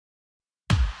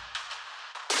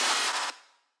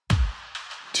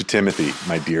To Timothy,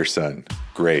 my dear son,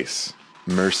 grace,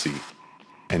 mercy,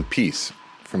 and peace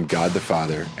from God the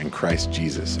Father and Christ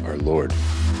Jesus our Lord.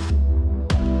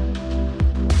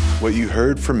 What you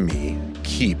heard from me,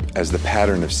 keep as the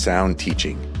pattern of sound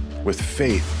teaching, with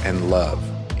faith and love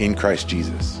in Christ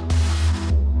Jesus.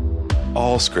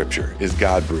 All Scripture is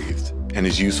God-breathed and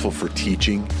is useful for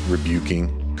teaching,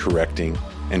 rebuking, correcting,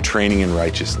 and training in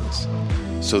righteousness,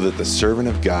 so that the servant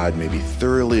of God may be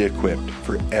thoroughly equipped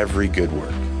for every good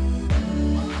work.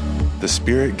 The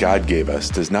Spirit God gave us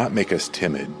does not make us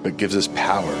timid, but gives us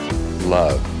power,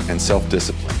 love, and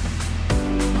self-discipline.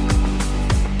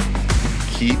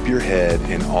 Keep your head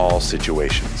in all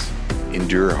situations.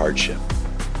 Endure hardship.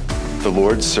 The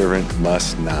Lord's servant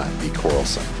must not be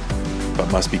quarrelsome,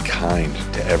 but must be kind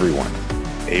to everyone,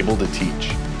 able to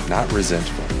teach, not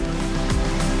resentful.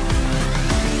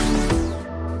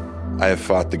 I have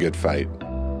fought the good fight.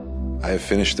 I have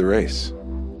finished the race.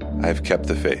 I have kept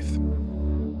the faith.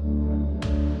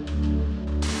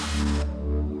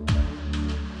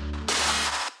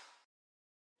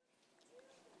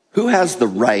 Who has the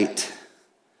right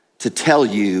to tell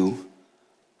you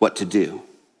what to do?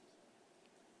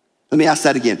 Let me ask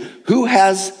that again. Who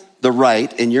has the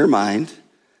right in your mind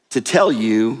to tell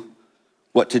you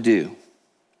what to do?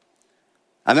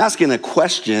 I'm asking a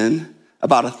question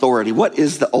about authority. What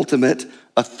is the ultimate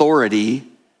authority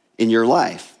in your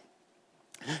life?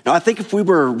 Now, I think if we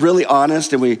were really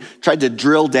honest and we tried to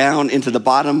drill down into the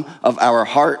bottom of our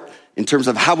heart in terms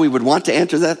of how we would want to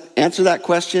answer that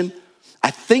question, I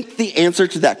think the answer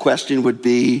to that question would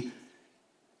be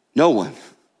no one.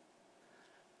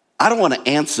 I don't want to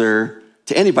answer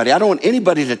to anybody. I don't want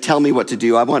anybody to tell me what to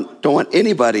do. Don't want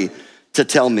anybody to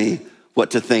tell me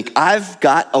what to think. I've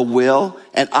got a will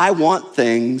and I want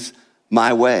things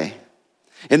my way.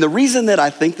 And the reason that I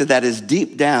think that is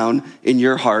deep down in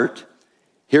your heart,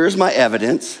 here's my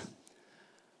evidence.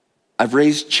 I've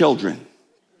raised children.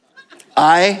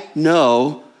 I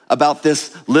know about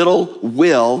this little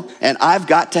will, and I've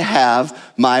got to have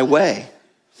my way.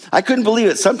 I couldn't believe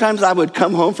it. Sometimes I would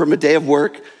come home from a day of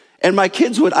work, and my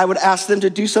kids I would ask them to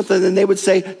do something, and they would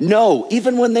say no,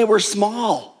 even when they were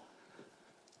small.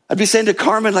 I'd be saying to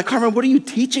Carmen, Carmen, what are you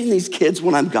teaching these kids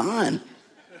when I'm gone?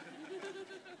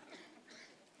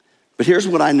 But here's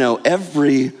what I know.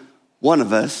 Every one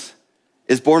of us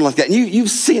is born like that. And you've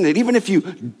seen it. Even if you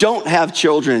don't have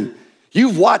children,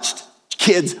 you've watched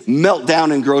kids melt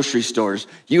down in grocery stores.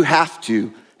 You have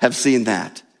to have seen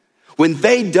that. When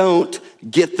they don't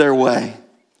get their way.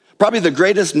 Probably the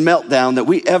greatest meltdown that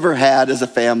we ever had as a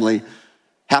family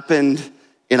happened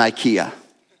in IKEA.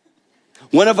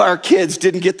 One of our kids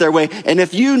didn't get their way. And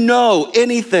if you know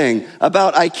anything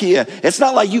about IKEA, it's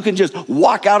not like you can just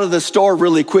walk out of the store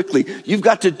really quickly. You've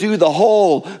got to do the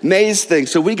whole maze thing.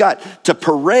 So we got to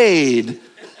parade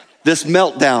this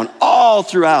meltdown all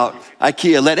throughout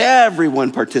IKEA. Let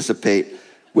everyone participate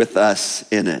with us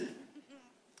in it.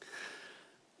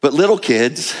 But little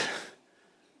kids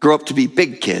grow up to be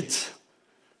big kids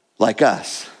like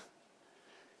us.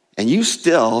 And you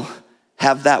still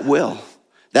have that will,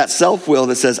 that self-will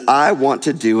that says, I want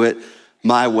to do it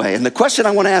my way. And the question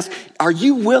I want to ask, are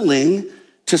you willing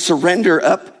to surrender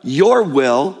up your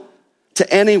will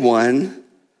to anyone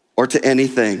or to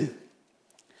anything?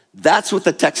 That's what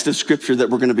the text of Scripture that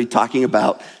we're going to be talking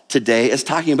about today is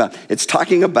talking about. It's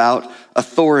talking about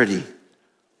authority.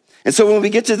 And so when we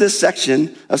get to this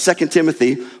section of 2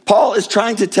 Timothy, Paul is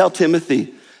trying to tell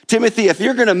Timothy, if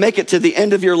you're going to make it to the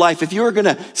end of your life, if you're going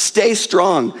to stay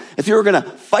strong, if you're going to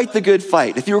fight the good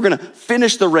fight, if you're going to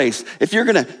finish the race, if you're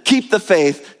going to keep the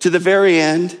faith to the very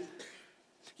end,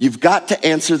 you've got to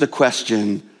answer the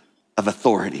question of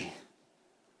authority.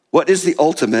 What is the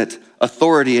ultimate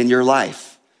authority in your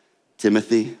life,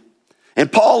 Timothy?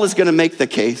 And Paul is going to make the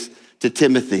case to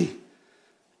Timothy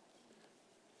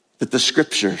that the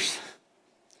scriptures,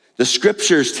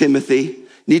 Timothy,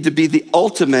 need to be the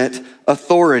ultimate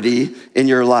authority in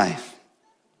your life.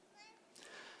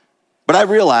 But I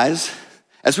realize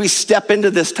as we step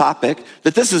into this topic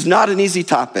that this is not an easy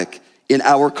topic in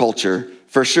our culture,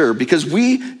 for sure, because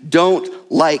we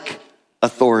don't like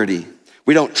authority.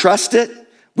 We don't trust it.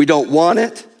 We don't want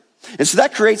it. And so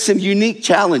that creates some unique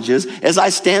challenges as I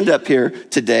stand up here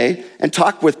today and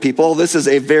talk with people. This is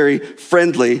a very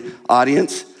friendly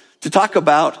audience to talk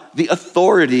about the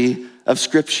authority of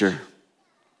Scripture.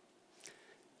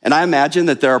 And I imagine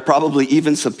that there are probably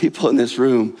even some people in this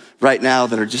room right now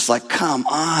that are just like, come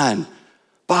on,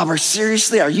 Bob,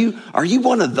 seriously, are you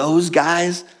one of those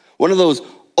guys? One of those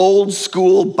old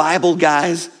school Bible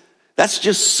guys? That's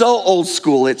just so old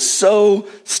school. It's so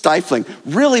stifling.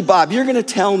 Really, Bob, you're going to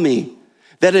tell me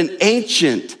that an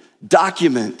ancient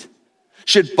document,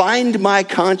 should bind my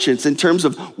conscience in terms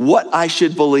of what I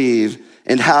should believe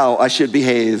and how I should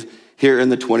behave here in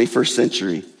the 21st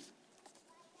century?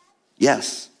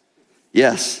 Yes,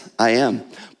 I am.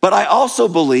 But I also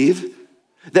believe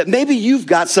that maybe you've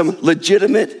got some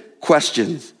legitimate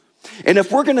questions. And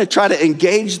if we're gonna try to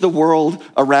engage the world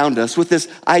around us with this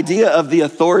idea of the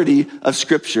authority of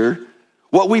Scripture,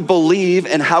 what we believe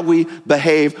and how we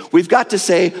behave, we've got to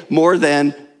say more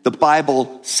than the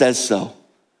Bible says so.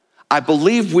 I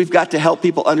believe we've got to help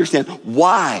people understand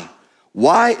why.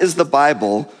 Why is the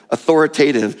Bible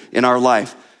authoritative in our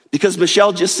life? Because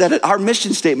Michelle just said it, our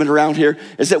mission statement around here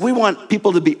is that we want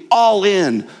people to be all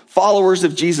in, followers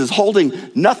of Jesus,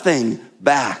 holding nothing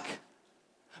back.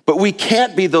 But we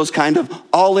can't be those kind of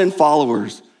all in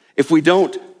followers if we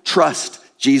don't trust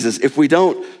Jesus, if we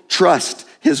don't trust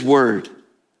his word.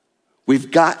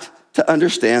 We've got to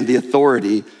understand the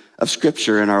authority of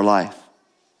Scripture in our life.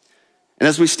 And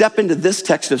as we step into this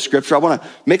text of Scripture, I want to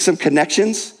make some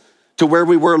connections to where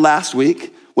we were last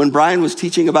week when Brian was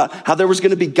teaching about how there was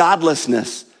going to be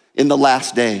godlessness in the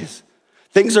last days.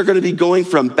 Things are going to be going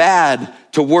from bad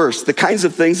to worse. The kinds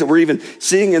of things that we're even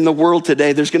seeing in the world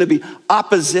today, there's going to be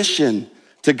opposition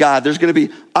to God. There's going to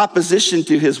be opposition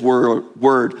to his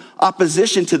word,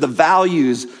 opposition to the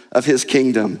values of his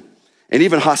kingdom, and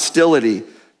even hostility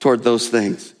toward those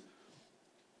things.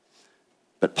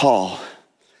 But Paul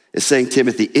is saying,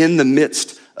 Timothy, in the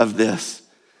midst of this,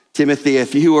 Timothy,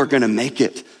 if you are going to make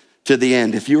it to the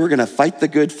end, if you are going to fight the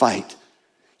good fight,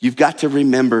 you've got to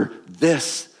remember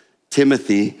this,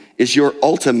 Timothy, is your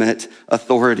ultimate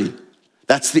authority.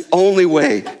 That's the only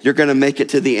way you're going to make it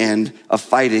to the end of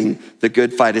fighting the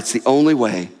good fight. It's the only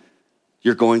way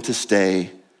you're going to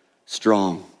stay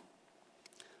strong.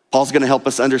 Paul's going to help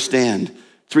us understand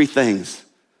three things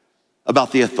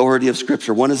about the authority of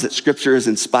Scripture. One is that Scripture is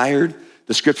inspired,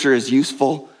 the Scripture is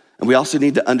useful, and we also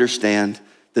need to understand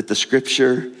that the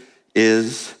Scripture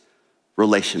is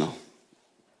relational.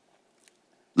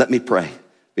 Let me pray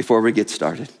before we get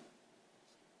started.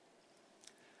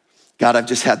 God, I've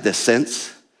just had this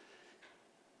sense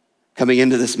coming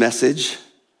into this message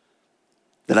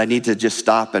that I need to just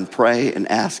stop and pray and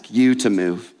ask you to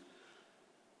move.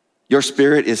 Your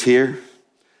Spirit is here.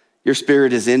 Your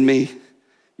Spirit is in me.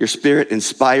 Your Spirit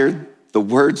inspired the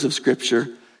words of Scripture.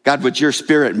 God, would your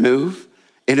Spirit move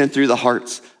in and through the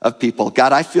hearts of people?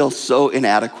 God, I feel so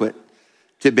inadequate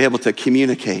to be able to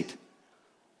communicate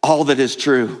all that is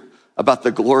true about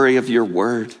the glory of your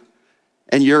word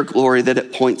and your glory that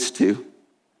it points to.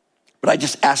 But I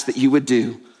just ask that you would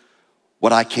do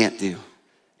what I can't do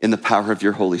in the power of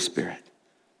your Holy Spirit.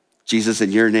 Jesus,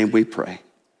 in your name we pray.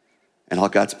 And all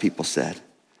God's people said,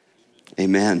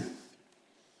 amen.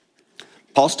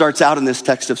 Paul starts out in this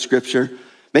text of Scripture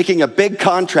making a big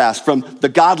contrast from the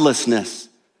godlessness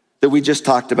that we just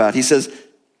talked about. He says,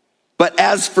 but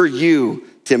as for you,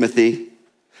 Timothy,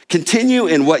 continue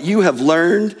in what you have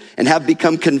learned and have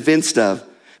become convinced of,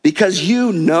 because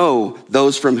you know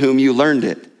those from whom you learned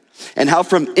it, and how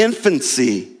from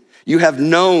infancy you have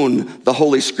known the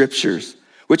Holy Scriptures,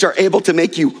 which are able to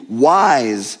make you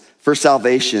wise for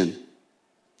salvation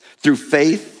through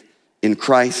faith in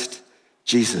Christ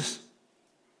Jesus.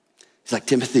 He's like,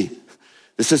 Timothy,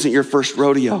 this isn't your first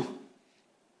rodeo.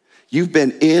 You've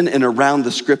been in and around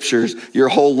the Scriptures your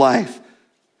whole life.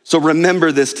 So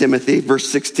remember this, Timothy. Verse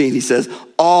 16, he says,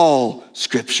 all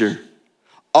Scripture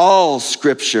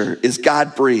is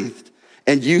God-breathed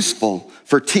and useful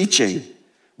for teaching,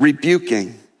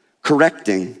 rebuking,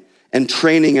 correcting, and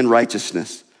training in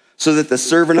righteousness, so that the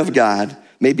servant of God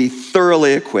may be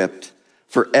thoroughly equipped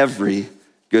for every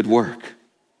good work.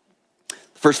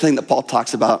 The first thing that Paul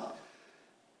talks about,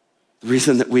 the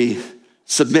reason that we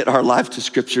submit our life to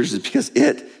Scriptures is because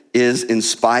it is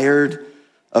inspired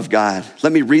of God.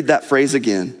 Let me read that phrase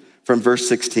again from verse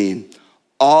 16.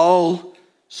 All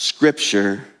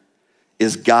Scripture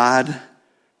is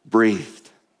God-breathed.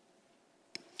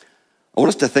 I want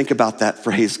us to think about that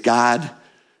phrase,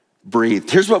 God-breathed.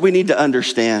 Here's what we need to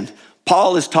understand.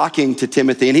 Paul is talking to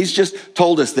Timothy, and he's just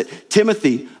told us that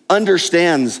Timothy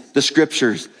understands the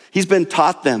Scriptures. He's been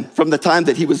taught them from the time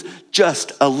that he was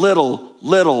just a little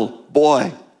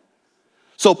boy.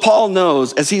 So Paul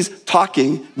knows, as he's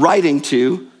writing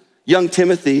to young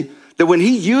Timothy, that when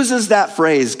he uses that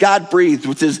phrase, God-breathed,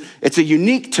 which is, it's a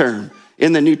unique term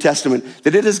in the New Testament,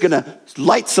 that it is gonna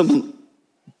light some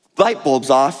light bulbs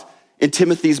off in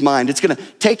Timothy's mind. It's gonna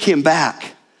take him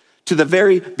back to the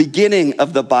very beginning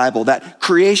of the Bible, that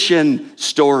creation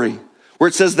story, where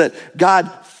it says that God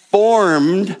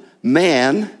formed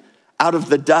man out of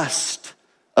the dust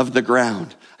of the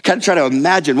ground. I kind of try to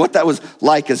imagine what that was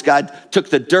like as God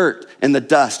took the dirt and the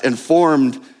dust and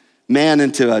formed man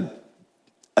into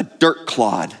a dirt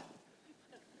clod.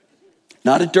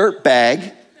 Not a dirt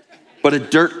bag, but a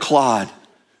dirt clod.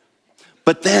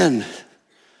 But then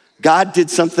God did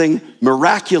something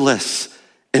miraculous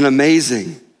and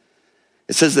amazing.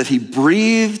 It says that he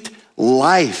breathed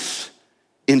life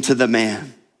into the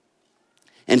man,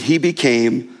 and he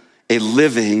became a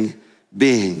living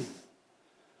being.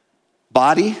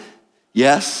 Body,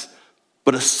 yes,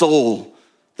 but a soul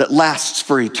that lasts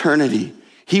for eternity.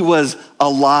 He was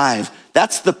alive.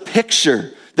 That's the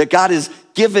picture that God is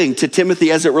giving to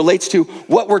Timothy as it relates to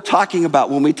what we're talking about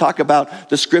when we talk about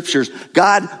the scriptures.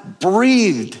 God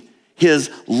breathed his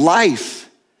life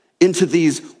into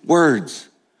these words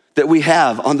that we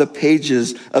have on the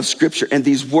pages of scripture. And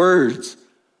these words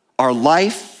are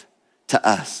life to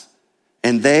us,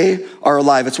 and they are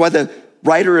alive. It's why the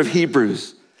writer of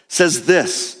Hebrews says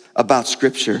this about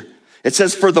scripture. It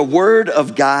says, for the word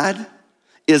of God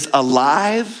is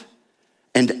alive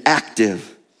and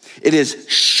active. It is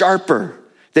sharper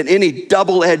than any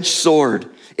double-edged sword.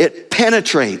 It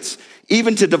penetrates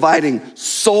even to dividing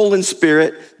soul and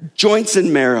spirit, joints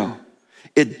and marrow.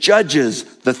 It judges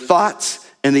the thoughts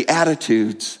and the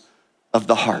attitudes of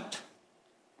the heart.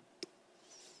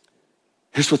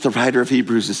 Here's what the writer of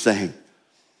Hebrews is saying.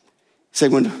 He's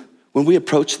saying when we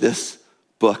approach this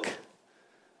book,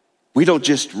 we don't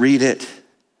just read it.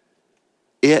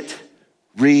 It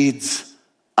reads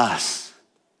us.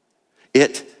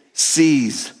 It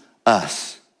sees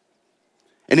us.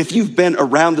 And if you've been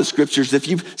around the scriptures, if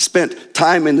you've spent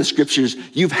time in the scriptures,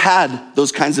 you've had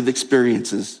those kinds of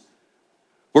experiences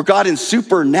where God in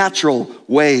supernatural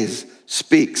ways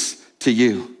speaks to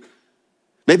you.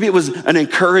 Maybe it was an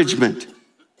encouragement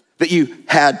that you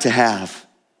had to have.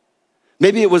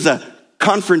 Maybe it was a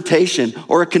confrontation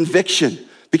or a conviction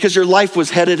because your life was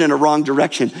headed in a wrong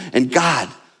direction. And God,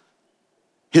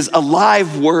 his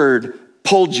alive word,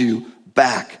 pulled you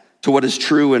back to what is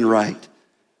true and right.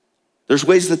 There's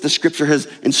ways that the scripture has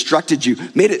instructed you,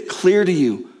 made it clear to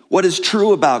you what is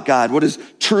true about God, what is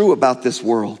true about this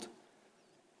world.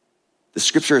 The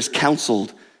scripture has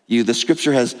counseled you. The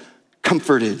scripture has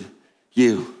comforted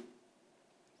you.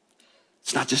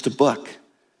 It's not just a book.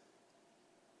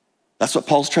 That's what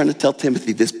Paul's trying to tell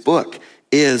Timothy. This book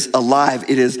is alive.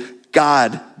 It is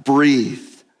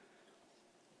God-breathed.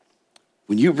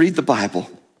 When you read the Bible,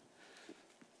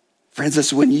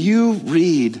 friends, when you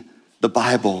read the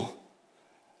Bible,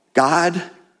 God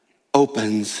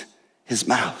opens his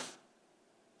mouth.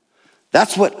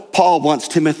 That's what Paul wants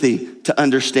Timothy to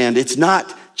understand. It's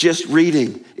not just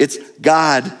reading. It's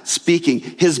God speaking,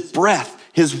 his breath,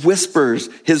 his whispers,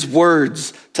 his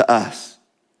words to us.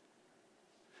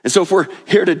 And so if we're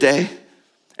here today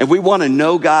and we want to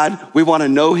know God, we want to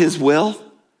know his will,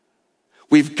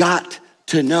 we've got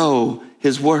to know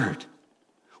his word.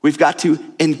 We've got to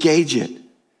engage it.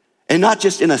 And not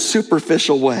just in a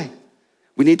superficial way.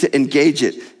 We need to engage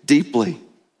it deeply.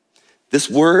 This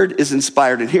word is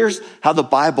inspired. And here's how the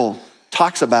Bible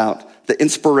talks about the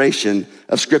inspiration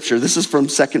of scripture. This is from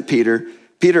 2 Peter.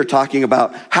 Peter talking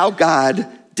about how God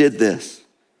did this.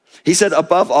 He said,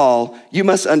 above all, you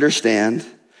must understand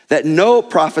that no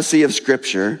prophecy of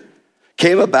scripture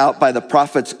came about by the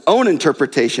prophet's own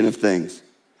interpretation of things.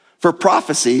 For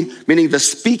prophecy, meaning the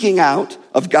speaking out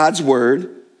of God's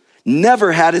word,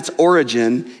 never had its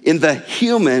origin in the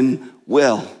human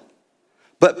will.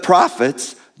 But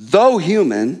prophets, though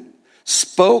human,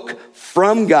 spoke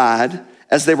from God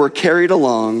as they were carried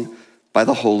along by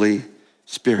the Holy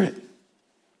Spirit.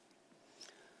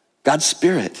 God's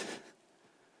Spirit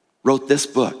wrote this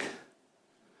book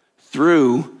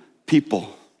through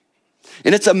people.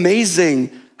 And it's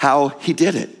amazing how he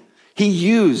did it. He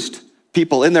used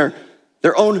people in their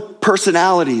own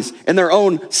personalities and their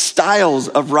own styles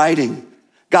of writing.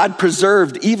 God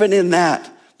preserved, even in that,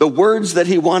 the words that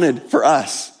he wanted for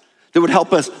us that would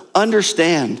help us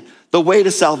understand the way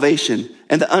to salvation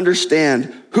and to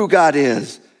understand who God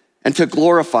is and to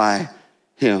glorify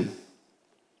him.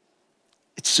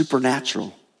 It's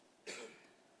supernatural.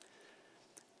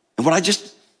 And what I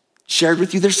just shared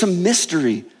with you, there's some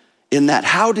mystery in that.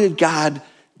 How did God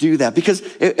do that? Because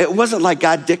it wasn't like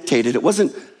God dictated. It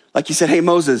wasn't like he said, hey,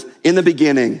 Moses, in the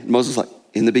beginning. And Moses was like,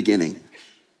 in the beginning.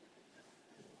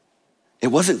 It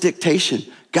wasn't dictation.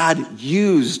 God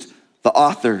used the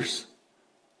authors.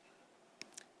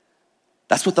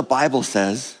 That's what the Bible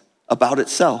says about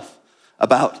itself,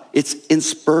 about its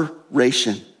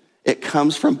inspiration. It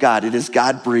comes from God. It is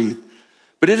God-breathed.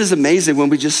 But it is amazing when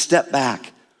we just step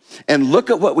back and look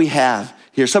at what we have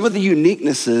here, some of the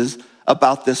uniquenesses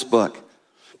about this book.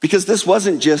 Because this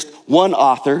wasn't just one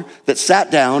author that sat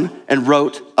down and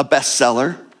wrote a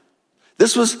bestseller.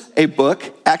 This was a book,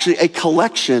 actually a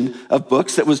collection of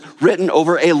books that was written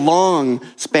over a long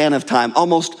span of time,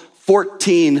 almost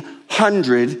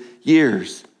 1,400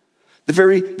 years. The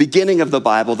very beginning of the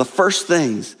Bible, the first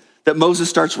things that Moses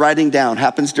starts writing down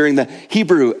happens during the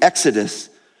Hebrew Exodus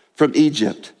from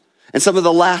Egypt. And some of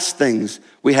the last things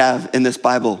we have in this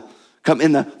Bible come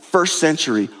in the first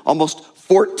century, almost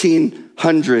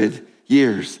 1,400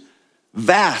 years.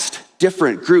 Vast,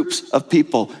 different groups of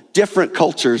people, different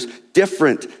cultures,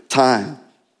 different time.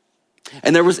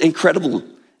 And there was incredible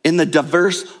in the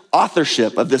diverse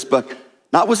authorship of this book.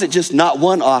 Not was it just not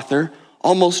one author,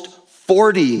 almost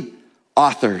 40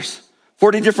 authors.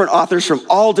 40 different authors from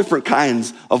all different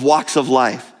kinds of walks of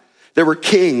life. There were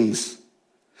kings,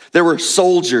 there were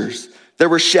soldiers, there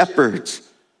were shepherds,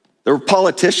 there were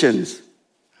politicians,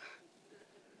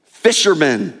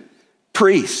 fishermen,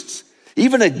 priests,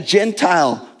 even a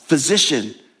Gentile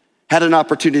physician had an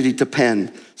opportunity to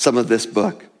pen some of this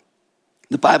book.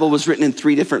 The Bible was written in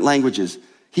 3 different languages,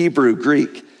 Hebrew,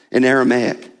 Greek, and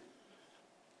Aramaic.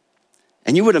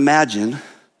 And you would imagine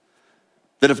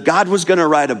that if God was gonna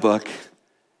write a book,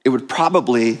 it would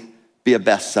probably be a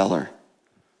bestseller.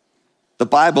 The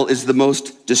Bible is the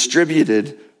most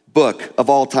distributed book of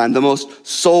all time, the most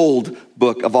sold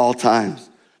book of all times.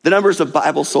 The numbers of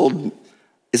Bibles sold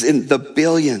is in the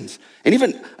billions. And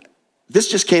even, this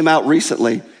just came out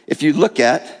recently. If you look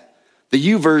at the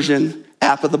YouVersion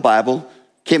app of the Bible,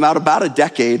 came out about a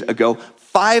decade ago,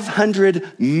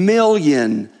 500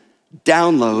 million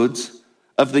downloads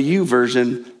of the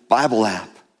YouVersion Bible app.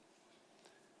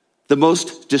 The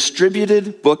most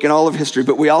distributed book in all of history,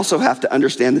 but we also have to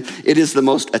understand that it is the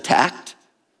most attacked,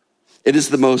 it is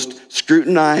the most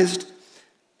scrutinized,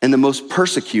 and the most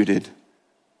persecuted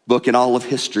book in all of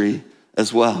history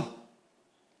as well.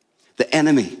 The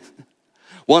enemy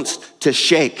wants to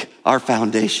shake our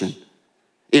foundation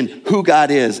in who God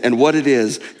is and what it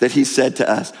is that he said to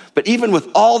us. But even with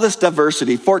all this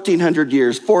diversity, 1,400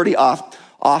 years, 40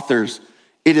 authors,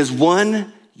 it is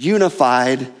one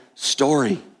unified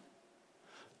story.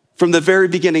 From the very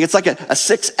beginning, it's like a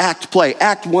 6-act play.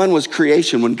 Act 1 was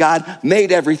creation, when God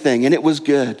made everything and it was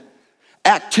good.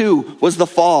 Act 2 was the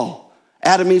fall.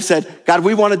 Adam and Eve said, God,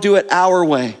 we want to do it our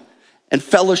way. And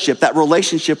fellowship, that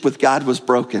relationship with God was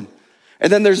broken.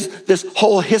 And then there's this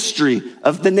whole history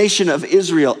of the nation of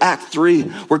Israel, Act 3,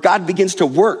 where God begins to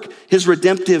work his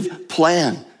redemptive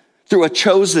plan through a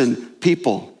chosen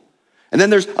people. And then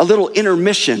there's a little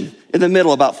intermission in the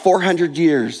middle, about 400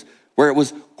 years, where it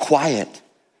was quiet.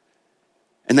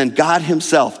 And then God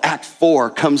himself, Act 4,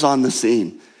 comes on the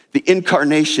scene, the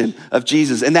incarnation of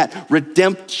Jesus. And that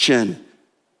redemption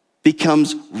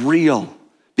becomes real,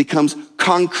 becomes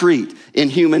concrete in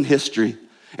human history.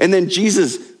 And then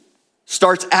Jesus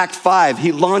starts Act 5.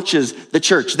 He launches the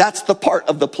church. That's the part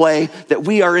of the play that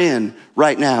we are in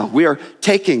right now. We are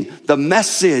taking the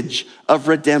message of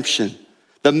redemption,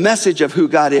 the message of who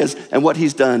God is and what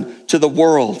he's done to the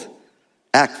world.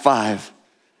 Act 5.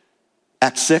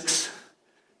 Act 6,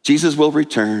 Jesus will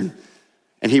return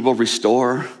and he will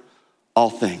restore all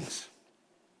things.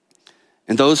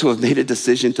 And those who have made a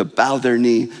decision to bow their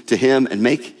knee to him and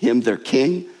make him their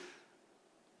king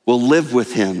will live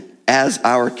with him as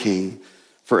our king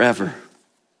forever.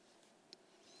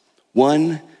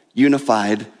 One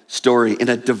unified story in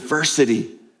a diversity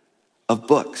of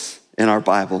books in our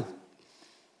Bible.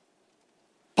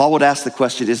 Paul would ask the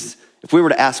question, if we were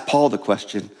to ask Paul the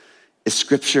question, is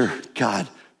Scripture God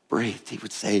breathed? He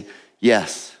would say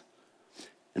yes.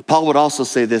 And Paul would also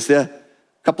say this. A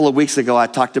couple of weeks ago, I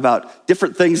talked about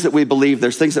different things that we believe.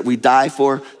 There's things that we die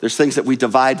for. There's things that we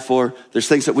divide for. There's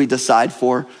things that we decide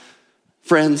for.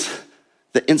 Friends,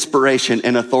 the inspiration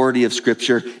and authority of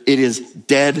Scripture, it is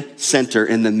dead center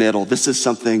in the middle. This is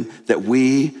something that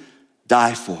we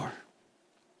die for.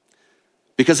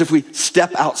 Because if we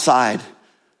step outside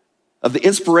of the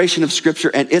inspiration of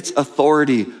Scripture and its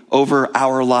authority over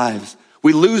our lives,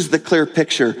 we lose the clear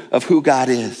picture of who God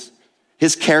is,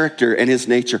 his character and his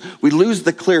nature. We lose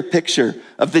the clear picture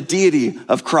of the deity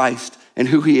of Christ and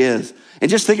who he is. And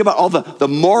just think about all the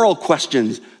moral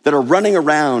questions that are running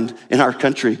around in our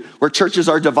country, where churches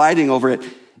are dividing over it.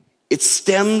 It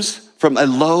stems from a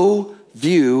low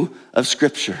view of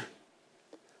Scripture.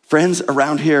 Friends,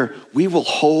 around here, we will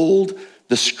hold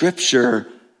the Scripture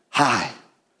high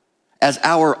as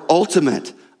our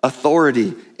ultimate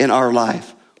authority in our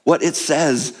life. What it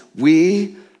says,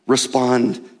 we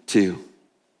respond to.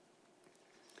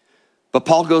 But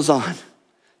Paul goes on,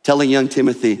 telling young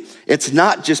Timothy, it's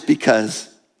not just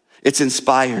because it's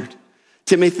inspired.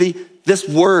 Timothy, this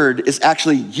word is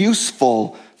actually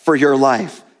useful for your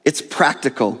life. It's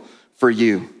practical for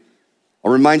you.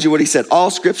 I'll remind you what he said. All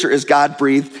scripture is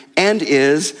God-breathed and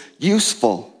is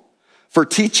useful for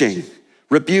teaching,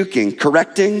 rebuking,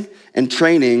 correcting, and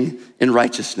training in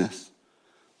righteousness.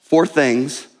 4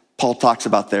 things Paul talks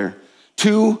about there.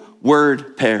 2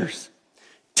 word pairs.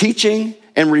 Teaching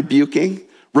and rebuking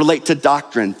relate to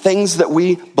doctrine, things that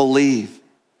we believe.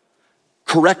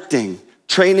 Correcting,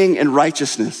 training in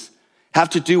righteousness have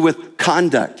to do with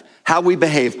conduct, how we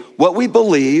behave, what we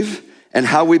believe and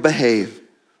how we behave.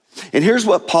 And here's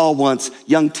what Paul wants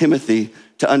young Timothy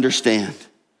to understand,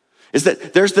 is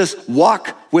that there's this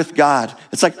walk with God.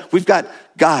 It's like we've got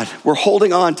God, we're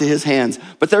holding on to his hands,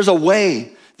 but there's a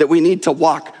way that we need to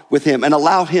walk with him and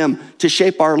allow him to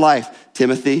shape our life,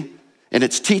 Timothy. And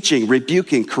it's teaching,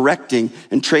 rebuking, correcting,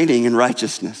 and training in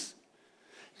righteousness.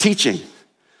 Teaching.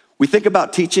 We think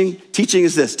about teaching. Teaching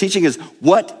is this. Teaching is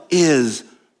what is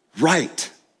right?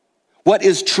 What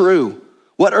is true?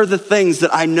 What are the things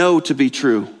that I know to be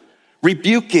true?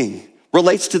 Rebuking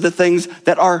relates to the things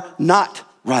that are not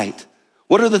right.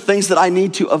 What are the things that I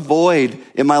need to avoid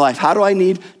in my life? How do I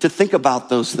need to think about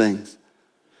those things?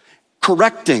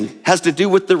 Correcting has to do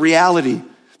with the reality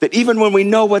that even when we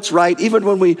know what's right, even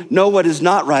when we know what is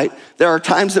not right, there are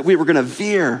times that we were gonna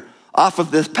veer off of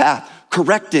this path.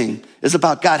 Correcting is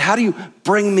about, God, how do you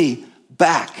bring me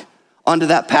back onto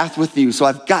that path with you? So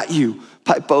I've got you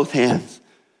by both hands.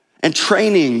 And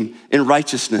training in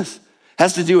righteousness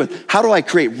has to do with, how do I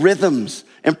create rhythms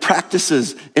and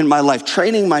practices in my life,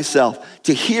 training myself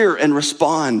to hear and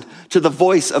respond to the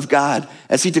voice of God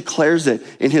as he declares it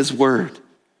in his word.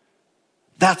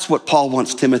 That's what Paul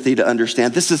wants Timothy to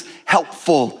understand. This is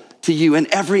helpful to you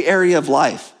in every area of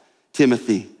life,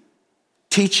 Timothy.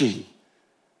 Teaching,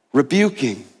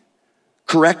 rebuking,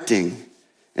 correcting,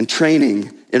 and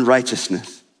training in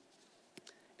righteousness.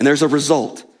 And there's a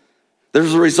result.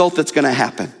 There's a result that's going to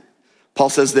happen. Paul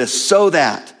says this, so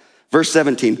that, verse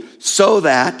 17, so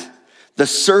that the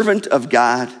servant of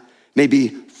God may be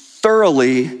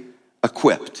thoroughly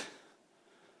equipped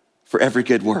for every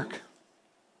good work.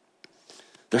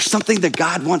 There's something that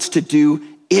God wants to do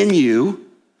in you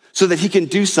so that he can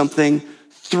do something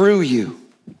through you.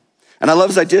 And I love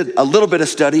as I did a little bit of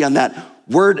study on that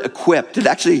word equipped. It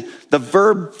actually, the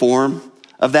verb form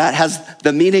of that has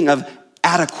the meaning of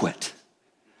adequate.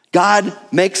 God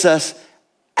makes us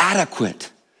adequate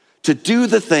to do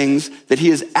the things that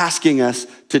he is asking us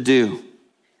to do.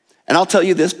 And I'll tell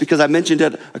you this because I mentioned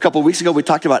it a couple of weeks ago. We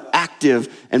talked about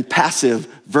active and passive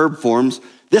verb forms.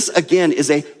 This again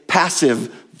is a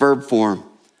passive verb form.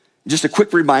 Just a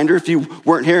quick reminder, if you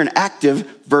weren't here, an active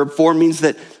verb form means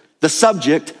that the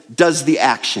subject does the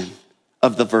action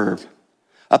of the verb.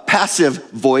 A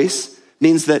passive voice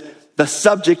means that the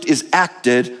subject is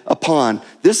acted upon.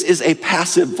 This is a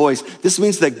passive voice. This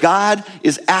means that God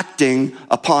is acting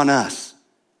upon us.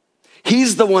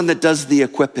 He's the one that does the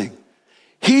equipping.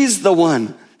 He's the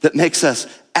one that makes us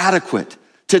adequate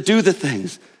to do the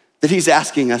things that he's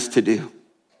asking us to do.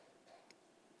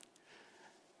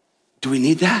 Do we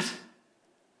need that?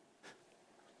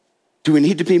 Do we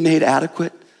need to be made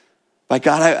adequate by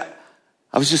God?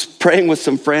 I was just praying with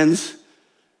some friends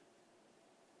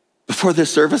before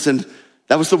this service, and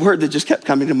that was the word that just kept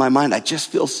coming to my mind. I just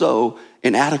feel so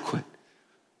inadequate.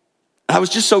 I was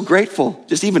just so grateful,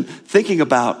 just even thinking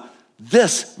about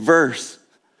this verse.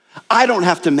 I don't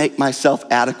have to make myself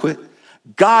adequate.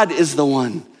 God is the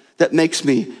one that makes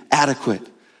me adequate.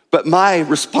 But my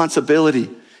responsibility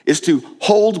is to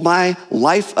hold my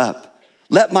life up.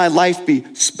 Let my life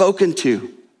be spoken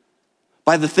to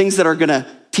by the things that are gonna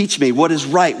teach me what is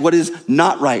right, what is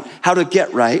not right, how to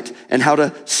get right, and how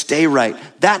to stay right.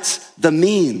 That's the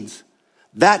means.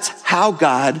 That's how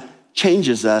God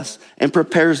changes us and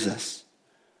prepares us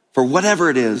for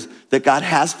whatever it is that God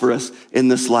has for us in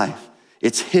this life.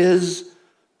 It's his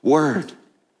word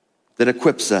that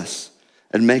equips us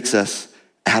and makes us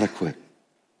adequate.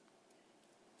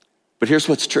 But here's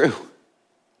what's true.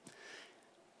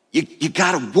 You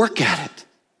gotta work at it.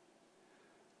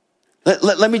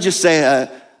 Let me just say,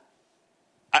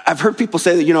 I've heard people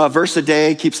say that, a verse a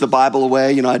day keeps the Bible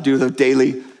away. I do the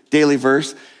daily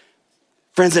verse.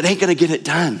 Friends, it ain't gonna get it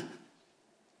done.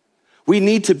 We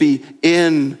need to be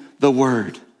in the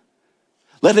word,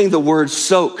 letting the word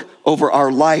soak over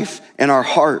our life and our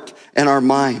heart and our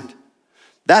mind.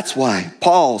 That's why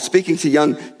Paul, speaking to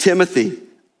young Timothy,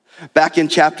 back in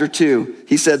chapter 2,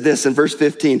 he said this in verse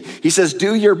 15. He says,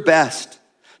 do your best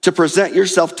to present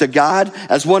yourself to God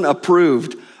as one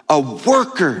approved, a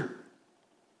worker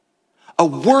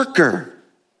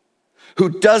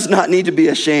who does not need to be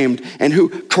ashamed and who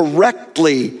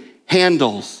correctly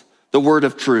handles the word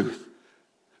of truth,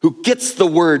 who gets the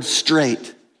word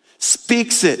straight,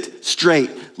 speaks it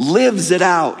straight, lives it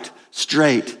out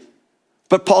straight.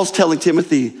 But Paul's telling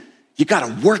Timothy, you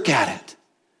gotta work at it.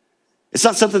 It's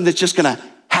not something that's just gonna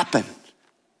happen.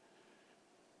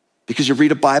 Because you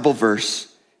read a Bible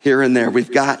verse here and there,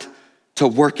 we've got to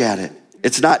work at it.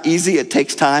 It's not easy, it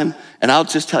takes time. And I'll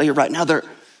just tell you right now, there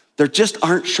just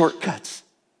aren't shortcuts.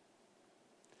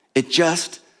 It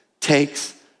just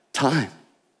takes time.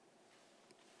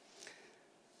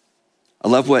 I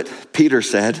love what Peter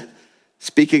said,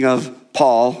 speaking of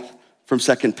Paul from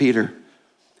 2 Peter.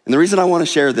 And the reason I want to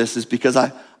share this is because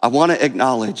I want to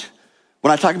acknowledge,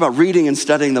 when I talk about reading and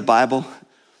studying the Bible,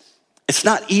 it's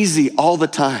not easy all the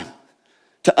time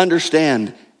to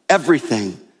understand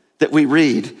everything that we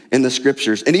read in the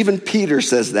scriptures. And even Peter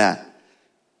says that.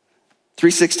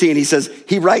 3:16, he says,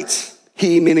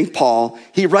 he meaning Paul,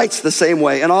 he writes the same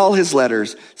way in all his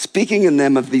letters, speaking in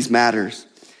them of these matters.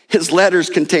 His letters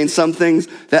contain some things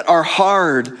that are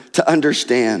hard to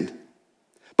understand,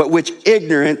 but which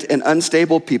ignorant and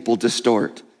unstable people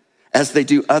distort, as they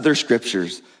do other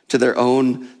scriptures to their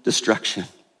own destruction.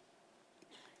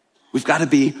 We've got to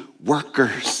be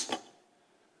workers,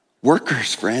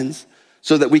 friends,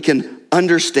 so that we can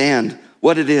understand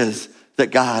what it is that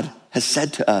God has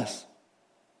said to us.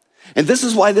 And this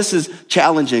is why this is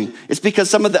challenging. It's because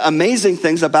some of the amazing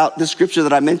things about the scripture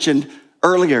that I mentioned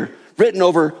earlier, written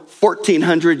over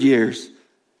 1,400 years,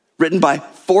 written by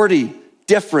 40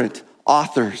 different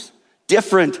authors,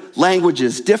 different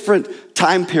languages, different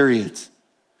time periods.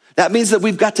 That means that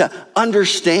we've got to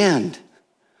understand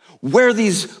where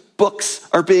these books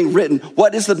are being written.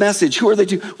 What is the message? Who are they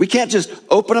to? We can't just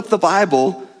open up the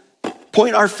Bible,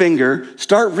 point our finger,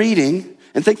 start reading,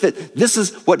 and think that this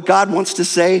is what God wants to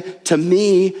say to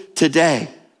me today.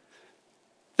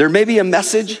 There may be a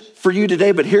message for you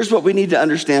today, but here's what we need to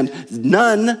understand.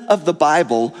 None of the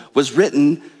Bible was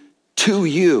written to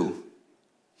you.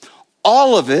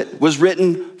 All of it was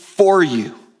written for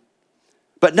you,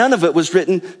 but none of it was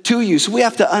written to you. So we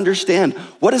have to understand,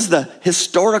 what is the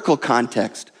historical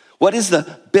context? What is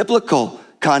the biblical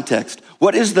context?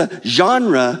 What is the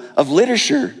genre of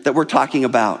literature that we're talking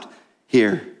about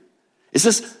here? Is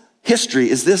this history?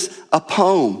 Is this a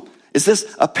poem? Is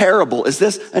this a parable? Is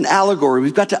this an allegory?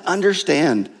 We've got to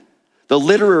understand the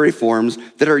literary forms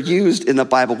that are used in the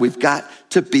Bible. We've got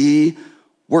to be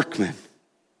workmen.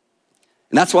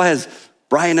 And that's why, as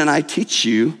Brian and I teach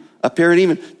you up here, and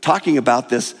even talking about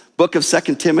this book of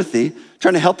 2 Timothy,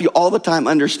 trying to help you all the time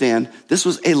understand, this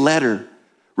was a letter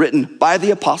written by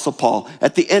the Apostle Paul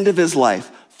at the end of his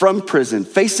life, from prison,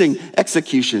 facing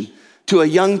execution, to a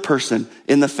young person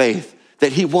in the faith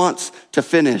that he wants to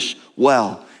finish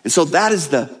well. And so that is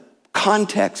the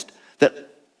context that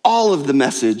all of the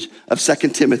message of 2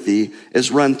 Timothy is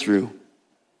run through.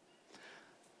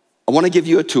 I want to give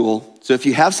you a tool. So if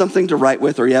you have something to write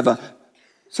with, or you have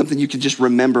something you can just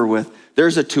remember with,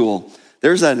 there's a tool.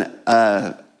 There's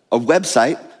a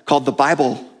website called the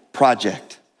Bible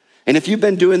Project. And if you've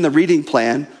been doing the reading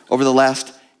plan over the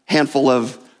last handful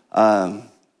of,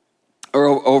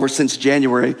 or over since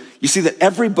January, you see that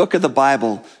every book of the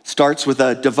Bible starts with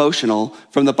a devotional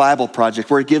from the Bible Project,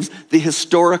 where it gives the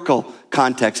historical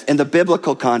context and the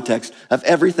biblical context of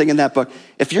everything in that book.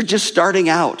 If you're just starting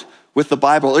out with the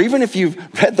Bible, or even if you've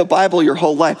read the Bible your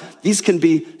whole life, these can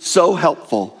be so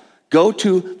helpful. Go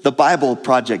to the Bible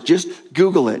Project, just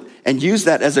Google it, and use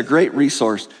that as a great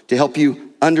resource to help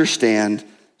you understand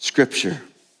Scripture.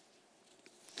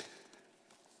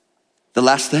 The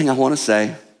last thing I want to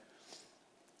say,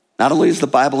 not only is the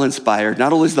Bible inspired,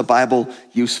 not only is the Bible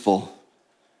useful,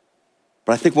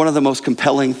 but I think one of the most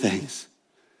compelling things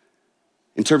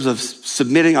in terms of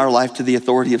submitting our life to the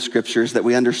authority of Scripture is that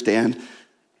we understand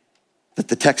that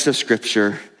the text of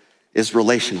Scripture is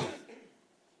relational.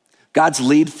 God's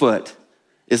lead foot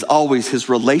is always his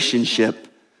relationship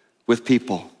with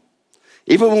people.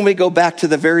 Even when we go back to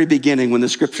the very beginning, when the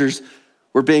Scriptures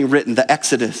were being written, the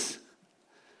Exodus,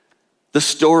 the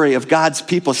story of God's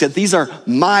people, said, these are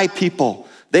my people.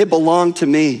 They belong to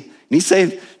me. And he's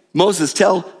saying, Moses,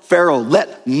 tell Pharaoh,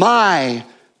 let my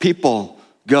people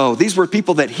go. These were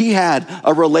people that he had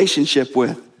a relationship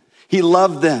with. He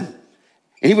loved them.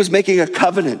 And he was making a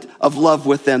covenant of love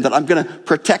with them, that I'm going to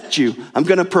protect you. I'm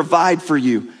going to provide for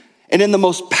you. And in the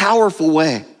most powerful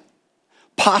way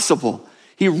possible,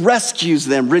 he rescues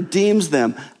them, redeems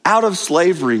them out of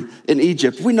slavery in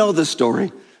Egypt. We know the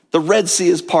story. The Red Sea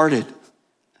is parted.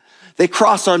 They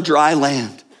cross on dry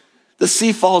land. The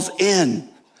sea falls in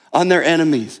on their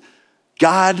enemies.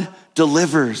 God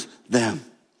delivers them.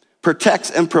 protects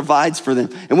and provides for them.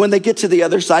 And when they get to the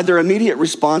other side, their immediate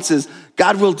response is,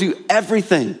 God will do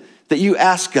everything that you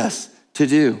ask us to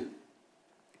do.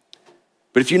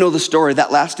 But if you know the story,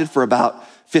 that lasted for about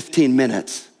 15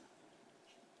 minutes.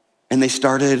 And they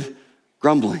started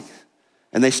grumbling.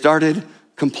 And they started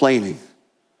complaining.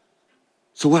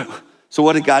 So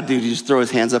what did God do? Did he just throw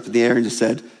his hands up in the air and just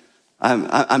said,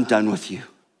 I'm done with you?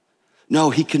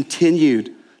 No, he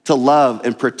continued to love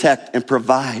and protect and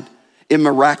provide in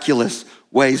miraculous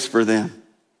ways for them.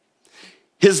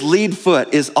 His lead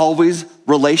foot is always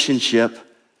relationship,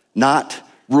 not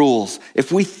rules.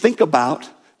 If we think about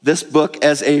this book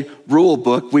as a rule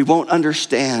book, we won't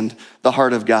understand the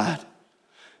heart of God.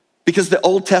 Because the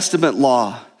Old Testament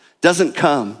law doesn't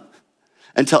come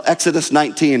until Exodus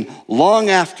 19, long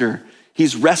after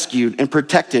he's rescued and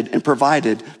protected and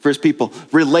provided for his people.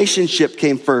 Relationship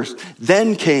came first.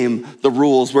 Then came the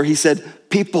rules where he said,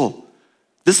 people,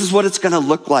 this is what it's gonna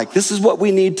look like. This is what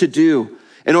we need to do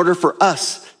in order for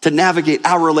us to navigate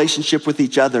our relationship with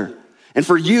each other. And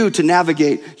for you to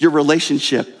navigate your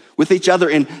relationship with each other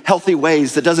in healthy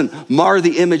ways that doesn't mar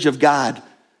the image of God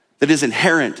that is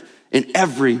inherent in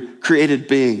every created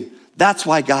being. That's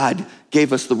why God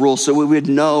gave us the rules, so we would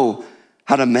know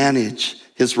how to manage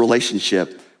his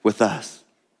relationship with us.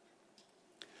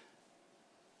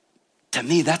 To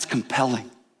me, that's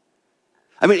compelling.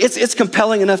 I mean, it's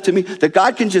compelling enough to me that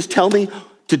God can just tell me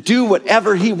to do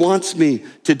whatever he wants me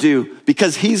to do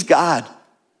because he's God.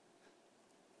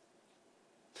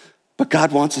 But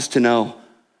God wants us to know,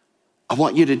 I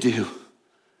want you to do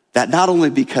that not only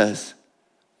because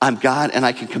I'm God and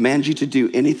I can command you to do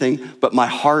anything, but my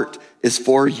heart is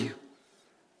for you.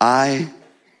 I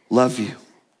love you.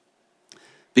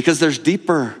 Because there's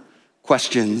deeper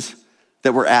questions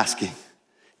that we're asking.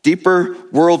 Deeper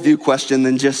worldview question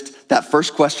than just that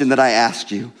first question that I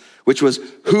asked you, which was,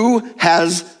 who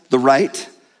has the right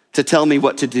to tell me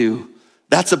what to do?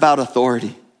 That's about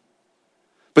authority.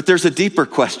 But there's a deeper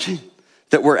question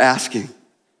that we're asking,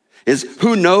 is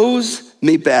who knows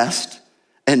me best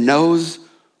and knows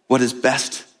what is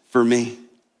best for me?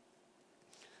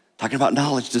 Talking about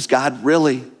knowledge, does God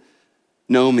really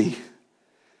know me?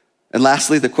 And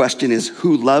lastly, the question is,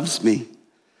 who loves me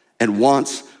and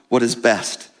wants what is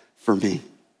best for me?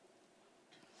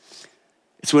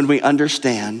 It's when we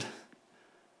understand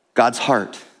God's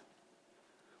heart,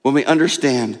 when we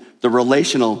understand the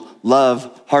relational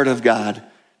love heart of God,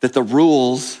 that the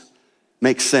rules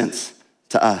make sense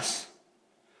to us.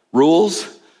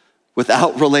 Rules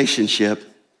without relationship,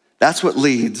 that's what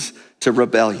leads to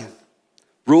rebellion.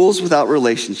 Rules without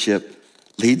relationship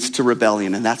leads to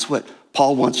rebellion, and that's what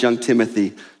Paul wants young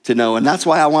Timothy to know. And that's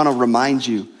why I want to remind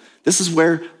you, this is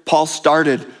where Paul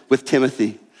started with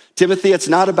Timothy. Timothy, it's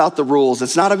not about the rules.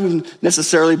 It's not even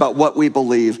necessarily about what we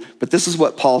believe, but this is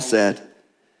what Paul said.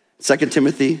 2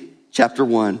 Timothy chapter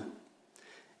 1.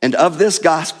 And of this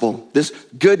gospel, this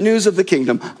good news of the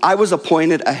kingdom, I was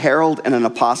appointed a herald and an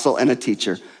apostle and a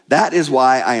teacher. That is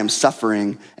why I am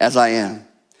suffering as I am.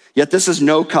 Yet this is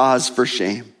no cause for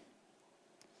shame.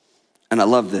 And I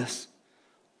love this.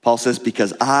 Paul says,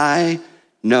 because I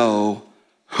know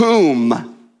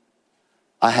whom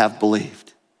I have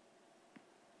believed.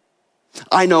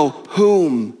 I know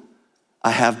whom I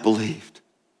have believed.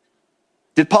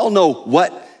 Did Paul know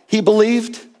what he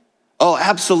believed? Oh,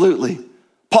 absolutely.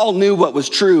 Paul knew what was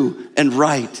true and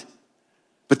right,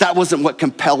 but that wasn't what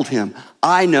compelled him.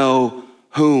 I know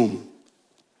whom.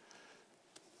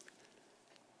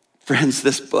 Friends,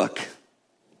 this book,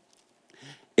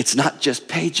 it's not just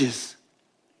pages.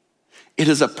 It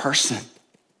is a person.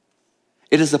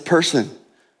 It is a person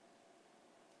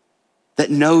that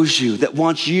knows you, that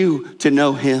wants you to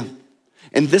know him.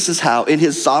 And this is how, in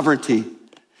his sovereignty,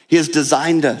 he has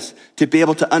designed us to be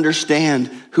able to understand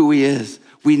who he is.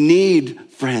 We need,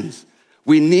 friends,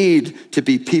 we need to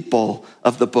be people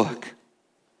of the book.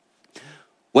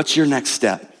 What's your next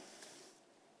step?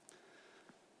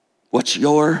 What's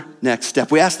your next step?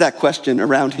 We ask that question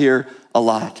around here a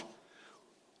lot.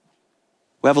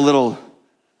 We have a little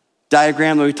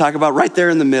diagram that we talk about right there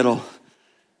in the middle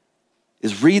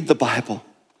is read the Bible.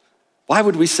 Why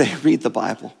would we say read the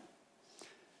Bible?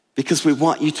 Because we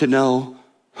want you to know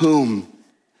whom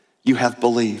you have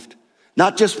believed.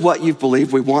 Not just what you've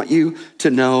believed, we want you to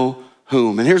know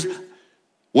whom. And here's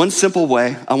one simple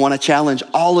way I want to challenge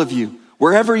all of you,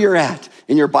 wherever you're at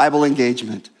in your Bible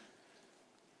engagement.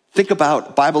 Think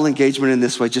about Bible engagement in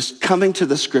this way, just coming to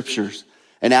the scriptures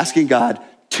and asking God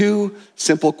two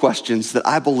simple questions that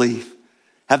I believe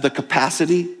have the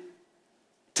capacity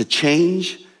to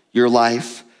change your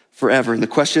life forever. And the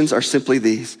questions are simply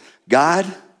these. God,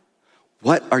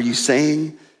 what are you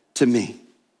saying to me?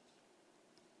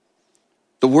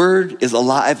 The word is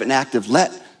alive and active.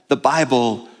 Let the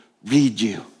Bible read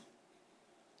you.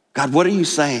 God, what are you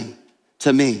saying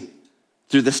to me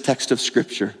through this text of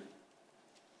scripture?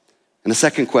 And the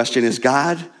second question is,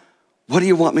 God, what do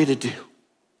you want me to do?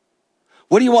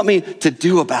 What do you want me to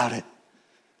do about it?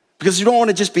 Because you don't want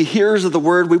to just be hearers of the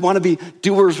word. We want to be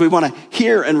doers. We want to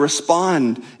hear and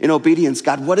respond in obedience.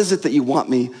 God, what is it that you want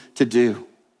me to do?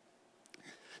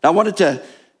 Now, I wanted to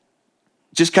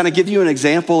just kind of give you an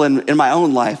example in my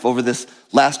own life over this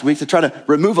last week to try to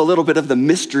remove a little bit of the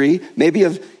mystery, maybe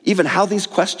of even how these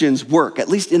questions work, at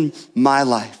least in my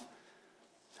life.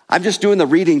 I'm just doing the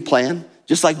reading plan,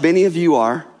 just like many of you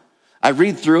are. I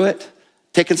read through it,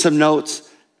 taking some notes,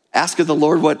 asking the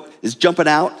Lord what is jumping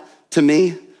out to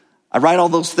me. I write all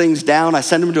those things down. I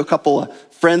send them to a couple of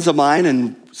friends of mine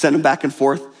and send them back and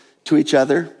forth to each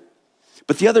other.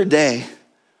 But the other day,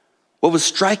 what was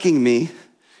striking me,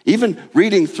 even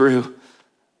reading through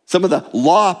some of the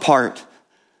law part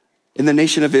in the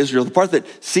nation of Israel, the part that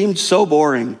seemed so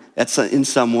boring in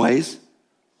some ways,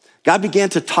 God began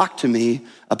to talk to me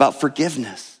about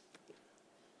forgiveness.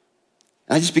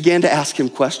 And I just began to ask him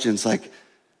questions like,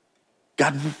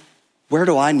 God, where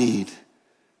do I need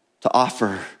to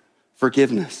offer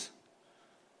forgiveness?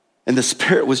 And the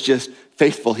Spirit was just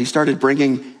faithful. He started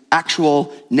bringing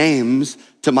actual names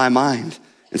to my mind.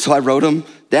 And so I wrote them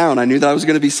down. I knew that I was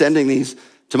going to be sending these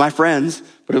to my friends,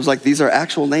 but it was like, these are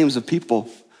actual names of people.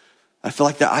 I feel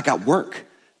like that I got work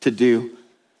to do.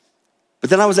 But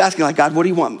then I was asking, like, God, what do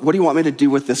you want me to do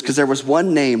with this? Because there was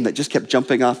one name that just kept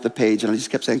jumping off the page, and I just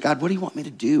kept saying, God, what do you want me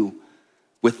to do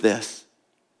with this?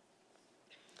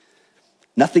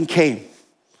 Nothing came.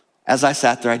 As I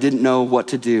sat there, I didn't know what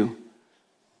to do.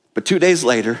 But 2 days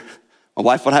later, my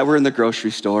wife and I were in the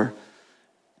grocery store,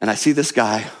 and I see this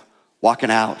guy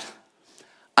walking out.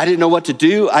 I didn't know what to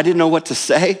do. I didn't know what to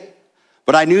say,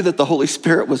 but I knew that the Holy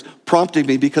Spirit was prompting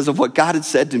me because of what God had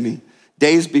said to me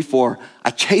days before.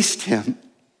 I chased him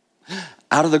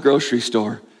out of the grocery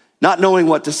store, not knowing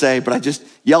what to say, but I just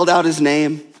yelled out his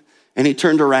name, and he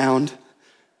turned around.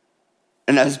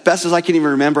 And as best as I can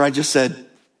even remember, I just said,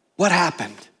 what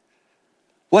happened?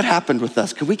 What happened with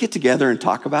us? Can we get together and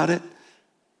talk about it?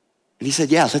 And he said,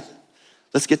 yeah,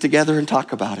 let's get together and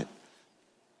talk about it.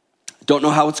 Don't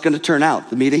know how it's going to turn out.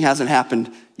 The meeting hasn't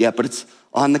happened yet, but it's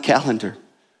on the calendar.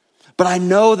 But I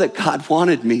know that God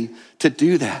wanted me to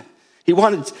do that. He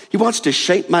wants to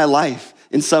shape my life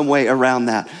in some way around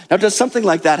that. Now, does something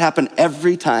like that happen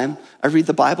every time I read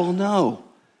the Bible? No,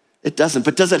 it doesn't.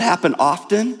 But does it happen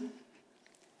often?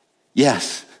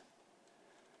 Yes.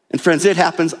 And friends, it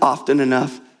happens often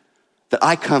enough that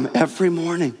I come every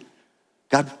morning.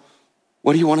 God,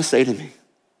 what do you want to say to me?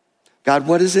 God,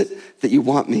 what is it that you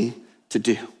want me to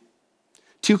do?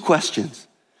 2 questions.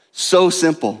 So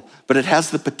simple, but it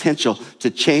has the potential to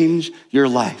change your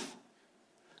life.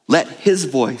 Let his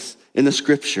voice in the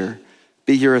scripture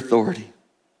be your authority.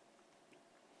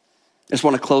 I just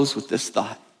want to close with this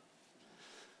thought.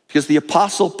 Because the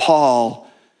Apostle Paul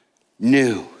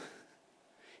knew.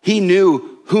 He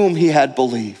knew whom he had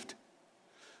believed.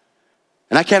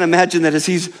 And I can't imagine that as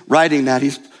he's writing that,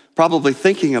 he's probably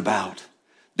thinking about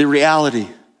the reality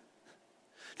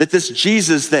that this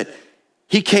Jesus that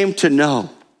he came to know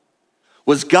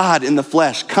was God in the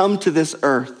flesh, come to this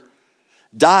earth,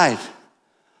 died,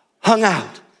 hung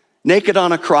out, naked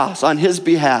on a cross on his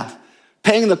behalf,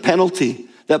 paying the penalty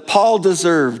that Paul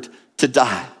deserved to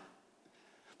die.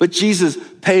 But Jesus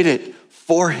paid it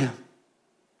for him.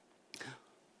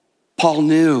 Paul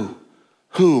knew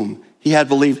whom he had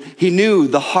believed. He knew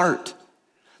the heart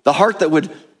that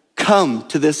would come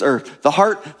to this earth, the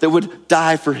heart that would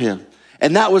die for him.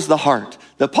 And that was the heart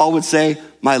that Paul would say,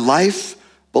 my life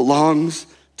belongs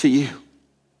to you.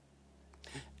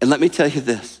 And let me tell you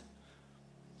this.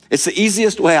 It's the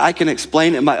easiest way I can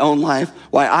explain in my own life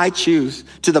why I choose,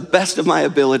 to the best of my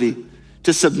ability,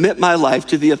 to submit my life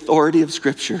to the authority of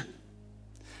Scripture.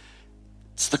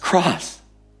 It's the cross.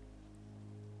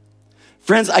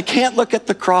 Friends, I can't look at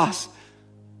the cross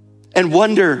and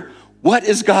wonder, what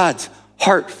is God's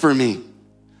heart for me?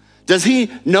 Does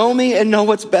he know me and know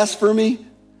what's best for me?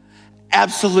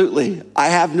 Absolutely, I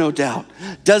have no doubt.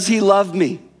 Does he love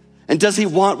me? And does he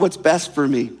want what's best for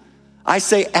me? I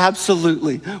say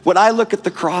absolutely. When I look at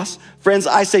the cross, friends,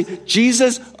 I say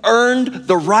Jesus earned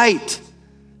the right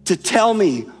to tell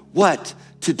me what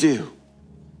to do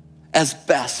as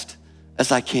best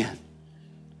as I can.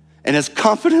 And as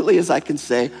confidently as I can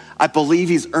say, I believe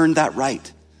he's earned that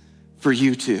right for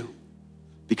you too,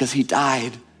 because he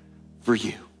died for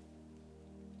you.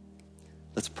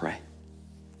 Let's pray.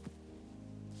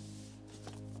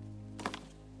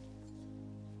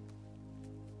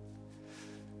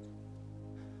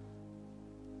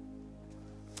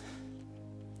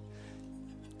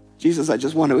 Jesus, I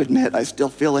just want to admit I still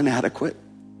feel inadequate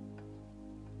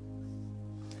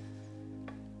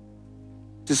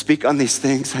to speak on these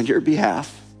things on your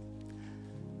behalf.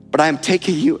 But I am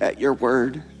taking you at your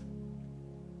word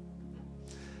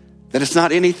that it's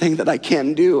not anything that I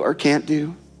can do or can't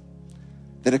do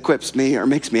that equips me or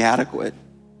makes me adequate,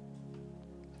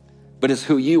 but it's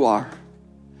who you are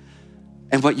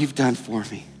and what you've done for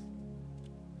me.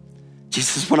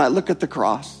 Jesus, when I look at the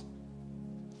cross,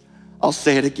 I'll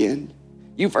say it again.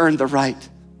 You've earned the right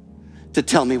to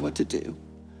tell me what to do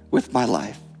with my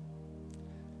life.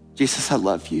 Jesus, I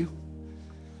love you.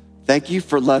 Thank you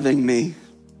for loving me.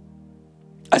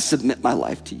 I submit my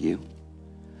life to you.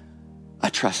 I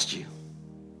trust you.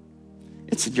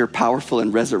 It's in your powerful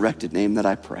and resurrected name that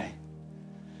I pray.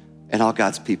 And all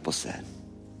God's people said,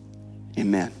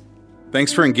 amen.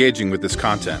 Thanks for engaging with this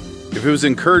content. If it was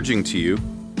encouraging to you,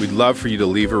 we'd love for you to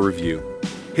leave a review.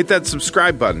 Hit that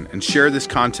subscribe button and share this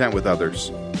content with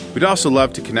others. We'd also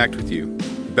love to connect with you.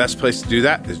 The best place to do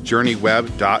that is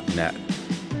journeyweb.net.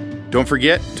 Don't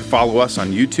forget to follow us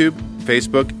on YouTube,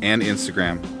 Facebook, and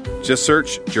Instagram. Just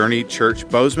search Journey Church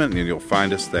Bozeman and you'll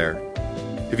find us there.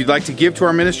 If you'd like to give to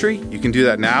our ministry, you can do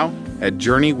that now at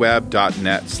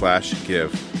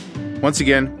journeyweb.net/give. Once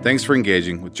again, thanks for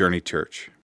engaging with Journey Church.